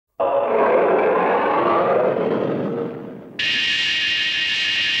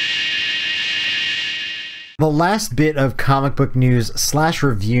the last bit of comic book news /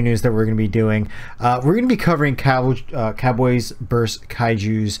 review news that we're going to be doing, we're going to be covering Cowboys vs.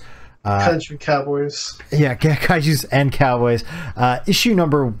 Kaijus. Kaiju and Cowboys. Yeah, Kaijus and Cowboys. Issue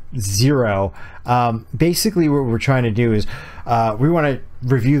number 0. Basically, what we're trying to do is we want to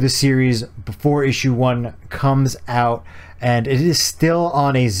review the series before issue 1 comes out, and it is still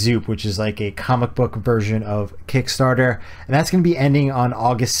on a Zoop, which is like a comic book version of Kickstarter, and that's going to be ending on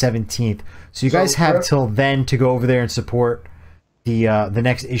August 17th. So you guys have till then to go over there and support the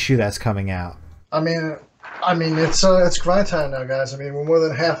next issue that's coming out. I mean, it's grind time now, guys. I mean, we're more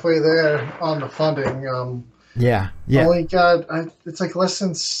than halfway there on the funding. Yeah. Only got it's like less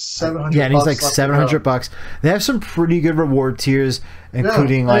than $700. Yeah, and he's like $700. They have some pretty good reward tiers,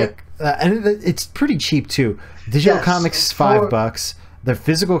 including and it's pretty cheap too. Digital comics $5. The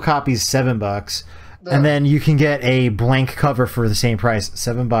physical copy is $7, and then you can get a blank cover for the same price,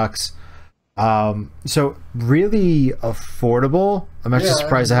 $7. So really affordable. I'm actually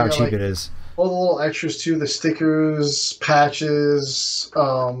surprised at how cheap it is. All the little extras too, the stickers, patches,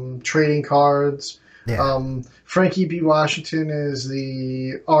 trading cards. Frankie B. Washington is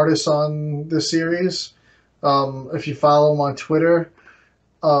the artist on the series. If you follow him on Twitter,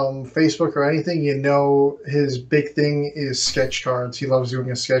 Facebook, or anything, you know his big thing is sketch cards. He loves doing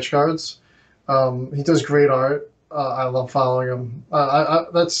his sketch cards. He does great art. I love following him.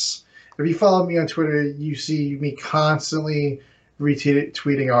 If you follow me on Twitter, you see me constantly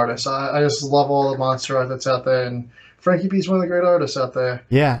retweeting artists. I just love all the monster art that's out there, and Frankie B is one of the great artists out there.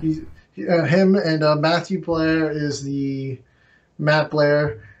 Yeah, him and Matthew Blair is Matt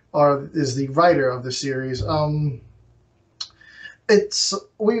Blair is the writer of the series.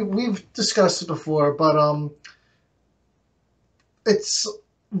 We've discussed it before, but it's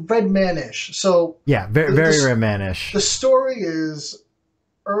Red Man-ish. So yeah, very Red Man-ish. The story is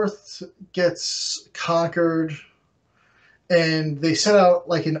Earth gets conquered, and they set out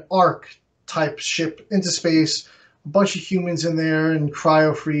like an Ark type ship into space, a bunch of humans in there and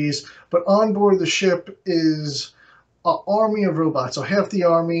cryo freeze, but on board the ship is an army of robots. So half the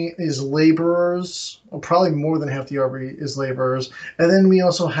army is laborers, or probably more than half the army is laborers, and then we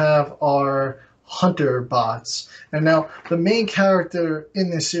also have our hunter bots. And now the main character in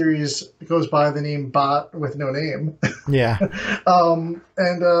this series goes by the name Bot with no name. Yeah.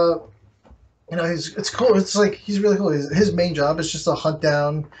 It's cool. It's like he's really cool. His main job is just to hunt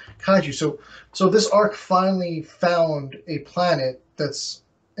down kaiju. So this arc finally found a planet that's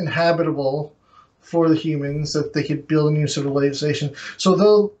inhabitable for the humans, that they could build a new civilization. So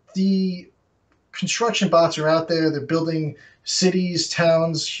though the construction bots are out there, they're building cities,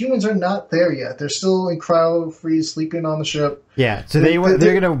 towns. Humans are not there yet. They're still in cryo freeze, sleeping on the ship. Yeah. So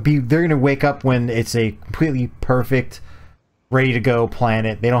they're gonna wake up when it's a completely perfect, ready to go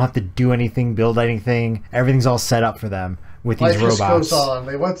planet. They don't have to do anything, build anything. Everything's all set up for them with these robots. Life just goes on.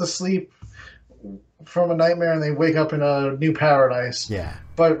 They went to sleep from a nightmare and they wake up in a new paradise. Yeah.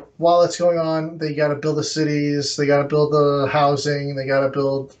 But while it's going on, they got to build the cities, they got to build the housing, they got to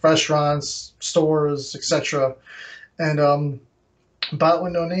build restaurants, stores, etc. And Bot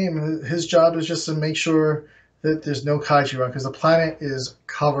with no name, his job is just to make sure that there's no kaiju around, because the planet is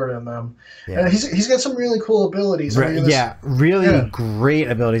covered in them. Yeah. And he's got some really cool abilities. Really great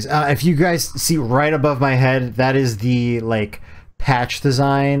abilities. If you guys see right above my head, that is the patch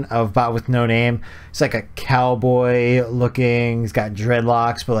design of Bot with no name. It's like a cowboy looking. He's got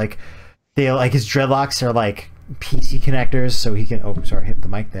dreadlocks, but his dreadlocks are like PC connectors, so he can. Oh, sorry, hit the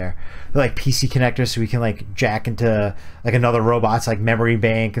mic there. They're like PC connectors, so he can jack into another robot's memory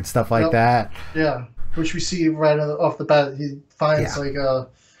bank and stuff like that. Yeah. Which we see right off the bat. He finds a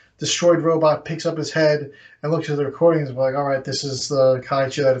destroyed robot, picks up his head, and looks at the recordings and all right, this is the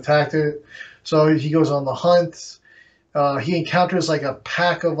kaiju that attacked it. So he goes on the hunt. He encounters a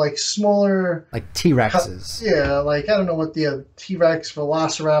pack of smaller T-Rexes. I don't know what the T-Rex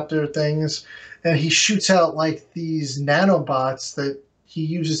Velociraptor things, and he shoots out these nanobots that he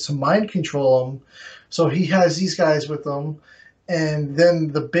uses to mind control them. So he has these guys with him. And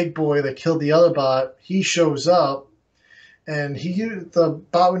then the big boy that killed the other bot, he shows up, and the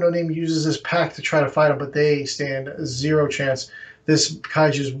Bot with no name uses his pack to try to fight him, but they stand zero chance. This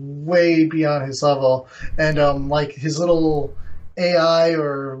kaiju is way beyond his level, and his little AI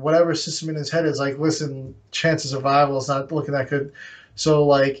or whatever system in his head is listen, chance of survival is not looking that good.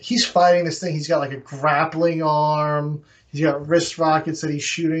 So he's fighting this thing. He's got a grappling arm. He's got wrist rockets that he's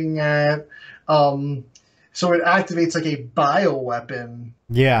shooting at. So it activates a bioweapon.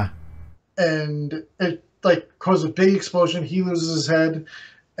 Yeah. And it causes a big explosion. He loses his head.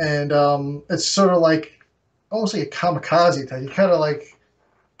 And it's sort of almost like a kamikaze type. He kind of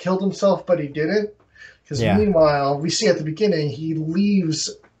killed himself, but he didn't. Because Yeah. meanwhile, we see at the beginning he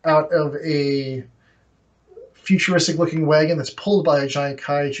leaves out of a futuristic-looking wagon that's pulled by a giant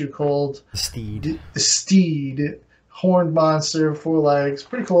kaiju called The Steed. the Steed, horned monster, 4 legs,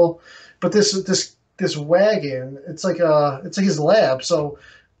 pretty cool. But this wagon, it's like his lab. So,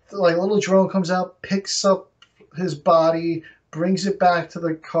 like, a little drone comes out, picks up his body, brings it back to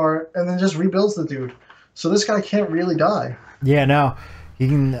the cart, and then just rebuilds the dude. So this guy can't really die. Yeah, no, he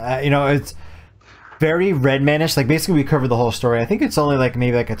can. It's very Redmanish. Like, basically, we covered the whole story. I think it's only like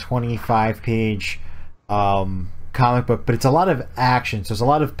maybe like a 25-page comic book, but it's a lot of action. So there's a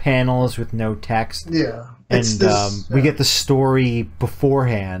lot of panels with no text. Yeah, and we get the story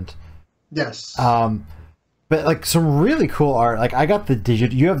beforehand. Yes. But like some really cool art. Like, I got the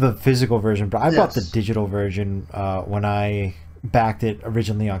digital. You have the physical version, but I bought the Yes. digital version when I backed it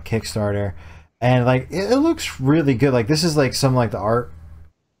originally on Kickstarter, and like it looks really good. Like, this is like some like the art,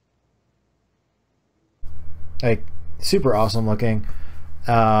 like super awesome looking.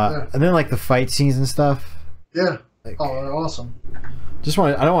 And then like the fight scenes and stuff. Yeah. Like, Oh, they're awesome.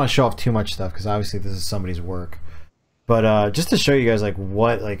 I don't want to show off too much stuff because obviously this is somebody's work. But just to show you guys like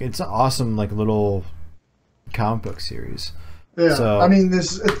what, like, it's an awesome like little comic book series. Yeah. So, I mean,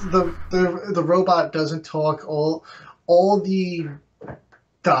 the robot doesn't talk. All the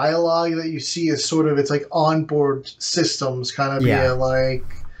dialogue that you see is sort of, it's like onboard systems kind of, Yeah. like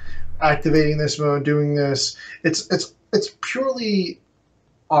activating this mode, doing this. It's purely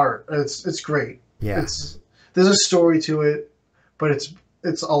art. It's great. yeah. There's a story to it, but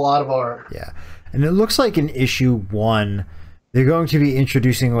it's a lot of art. Yeah. And it looks like in issue 1, they're going to be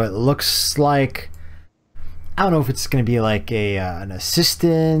introducing what looks like, I don't know if it's going to be like an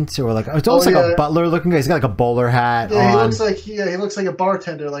assistant or like, it's almost like a butler looking guy. He's got like a bowler hat Yeah, on. he looks like a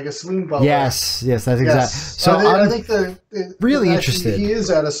bartender, like a saloon butler. Yes, that's exactly. So I think really actually, interested. He is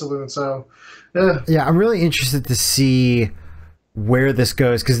at a saloon, so yeah. Yeah, I'm really interested to see where this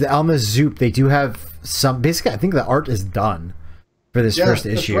goes because on the Zoop they do have some. Basically, I think the art is done for this first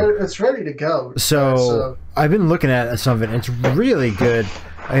issue. It's ready to go. So I've been looking at some of it, and it's really good.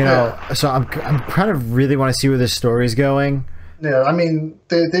 So I'm kind of really want to see where this story is going. Yeah, I mean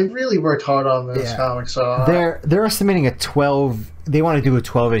they really worked hard on this comic. So they're estimating a 12. They want to do a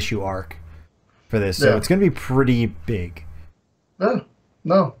 12-issue arc for this, so it's going to be pretty big.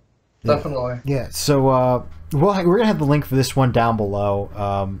 No, definitely. Yeah. So we're gonna have the link for this one down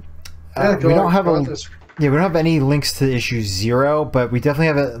below. We don't have any links to issue 0, but we definitely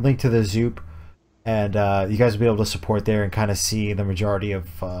have a link to the Zoop, and you guys will be able to support there and kind of see the majority of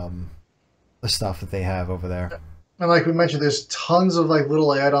the stuff that they have over there. And like we mentioned, there's tons of like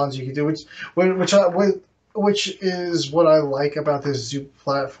little add-ons you can do, which is what I like about this Zoop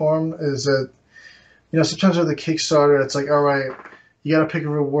platform is that, sometimes with the Kickstarter, it's like, all right, you got to pick a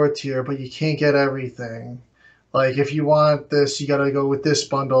reward tier, but you can't get everything. Like, if you want this, you got to go with this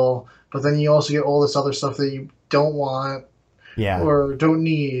bundle, but then you also get all this other stuff that you don't want or don't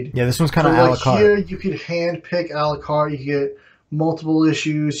need. Yeah, this one's kind of a la carte. Here, you could hand pick a la carte. You could get multiple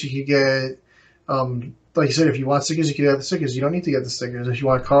issues. You could get, like you said, if you want stickers, you could add the stickers. You don't need to get the stickers. If you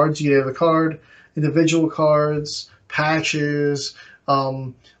want cards, you can add the card, individual cards, patches.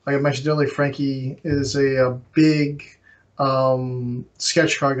 Like I mentioned earlier, Frankie is a big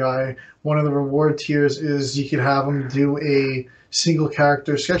sketch card guy. One of the reward tiers is you could have him do a single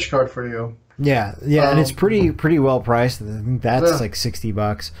character sketch card for you. Yeah, and it's pretty well priced. I think that's like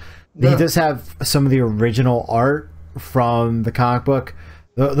 $60. He does have some of the original art from the comic book.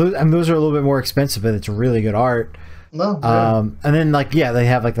 Those are a little bit more expensive, but it's really good art. And then they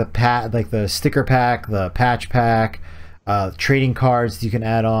have like the sticker pack, the patch pack, trading cards you can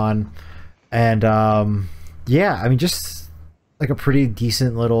add on, and I mean, just like a pretty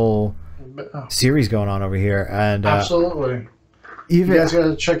decent little series going on over here. And absolutely, you guys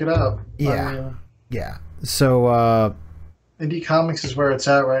gotta check it out. Yeah. So indie comics is where it's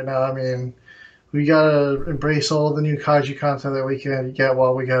at right now. I mean, we gotta embrace all the new kaiju content that we can get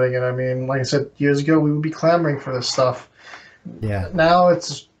while we're getting it. I mean, like I said, years ago we would be clamoring for this stuff. Yeah. Now we're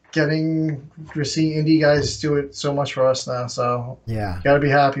seeing indie guys do it so much for us now. So gotta be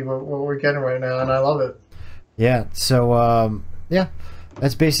happy with what we're getting right now, and I love it. Yeah. So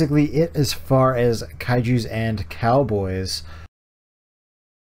that's basically it as far as Kaijus and Cowboys.